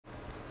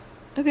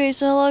Okay,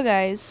 so hello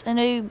guys. I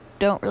know you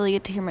don't really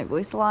get to hear my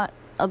voice a lot,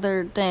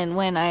 other than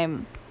when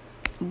I'm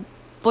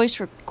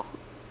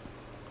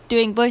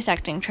doing voice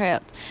acting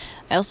tryouts.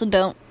 I also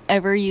don't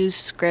ever use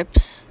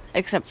scripts,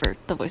 except for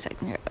the voice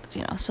acting tryouts,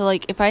 So,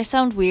 like, if I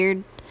sound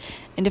weird,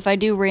 and if I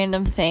do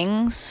random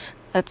things,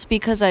 that's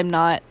because I'm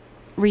not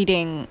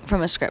reading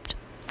from a script.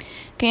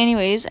 Okay,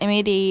 anyways, I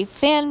made a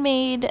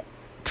fan-made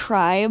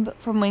tribe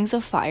from Wings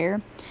of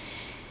Fire,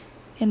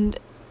 and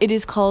it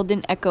is called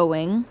an echo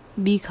wing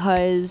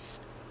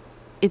because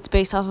it's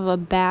based off of a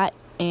bat,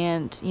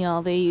 and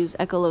they use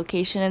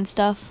echolocation and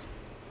stuff.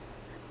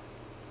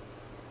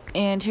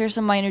 And here's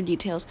some minor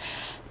details.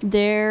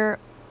 Their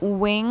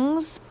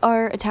wings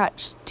are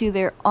attached to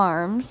their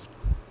arms,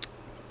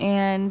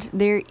 and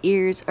their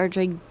ears are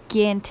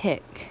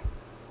gigantic,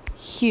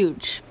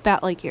 huge,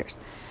 bat-like ears.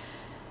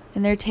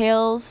 And their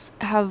tails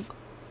have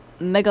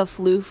mega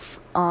floof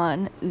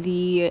on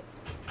the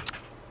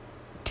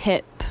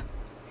tip,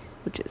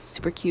 which is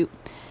super cute.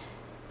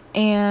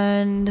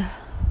 And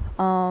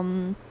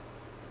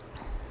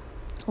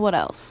what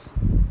else?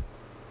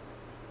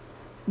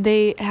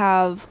 They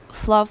have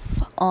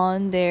fluff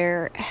on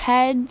their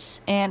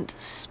heads and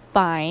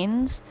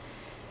spines.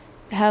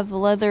 They have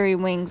leathery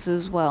wings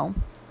as well.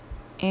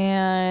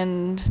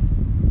 And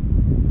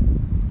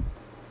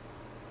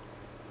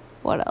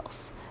what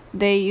else?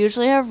 They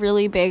usually have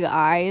really big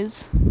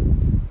eyes,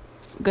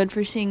 good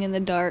for seeing in the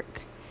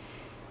dark.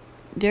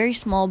 Very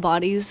small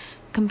bodies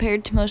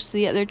compared to most of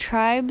the other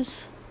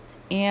tribes.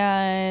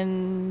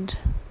 And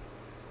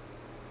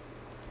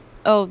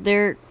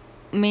their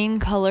main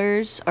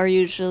colors are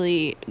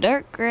usually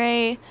dark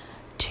gray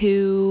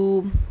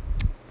to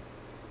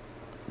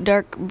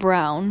dark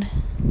brown.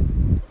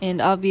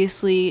 And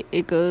obviously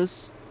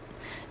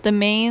the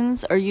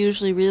mains are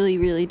usually really,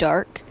 really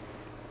dark.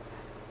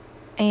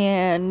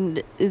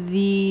 And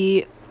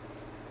I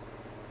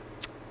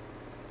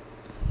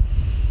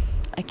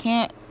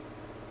can't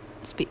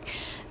speak.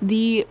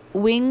 The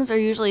wings are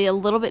usually a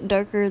little bit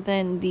darker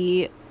than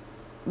the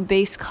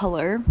base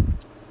color.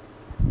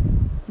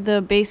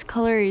 The base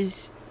color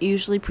is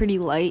usually pretty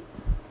light,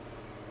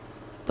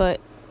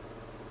 but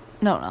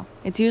no,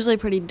 it's usually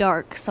pretty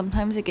dark.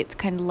 Sometimes it gets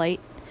kind of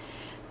light,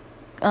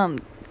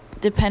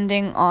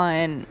 depending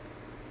on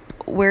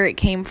where it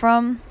came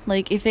from.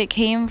 Like, if it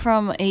came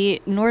from a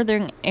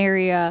northern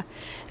area,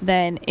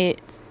 then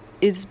it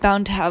is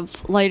bound to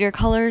have lighter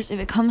colors.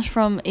 If it comes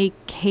from a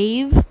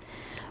cave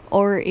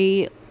or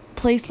a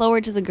place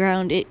lower to the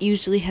ground, it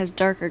usually has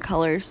darker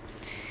colors.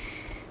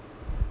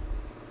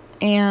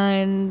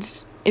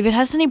 And if it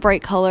has any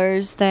bright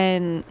colors,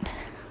 then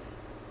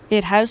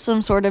it has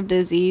some sort of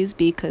disease,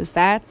 because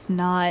that's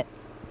not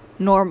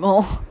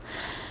normal.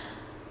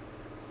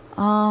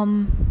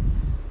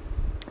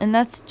 And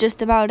that's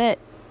just about it.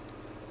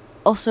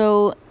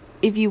 Also,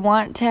 if you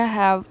want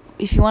to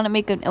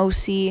make an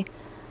OC,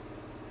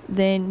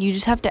 then you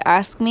just have to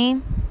ask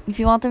me. If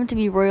you want them to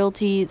be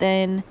royalty,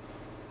 then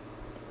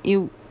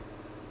you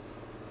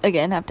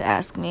again have to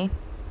ask me.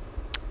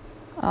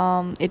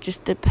 It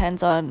just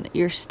depends on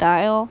your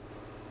style.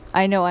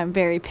 I know I'm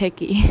very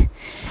picky.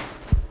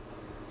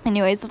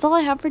 Anyways, that's all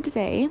I have for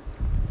today.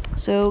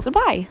 So,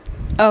 goodbye.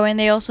 Oh, and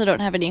they also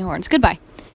don't have any horns. Goodbye.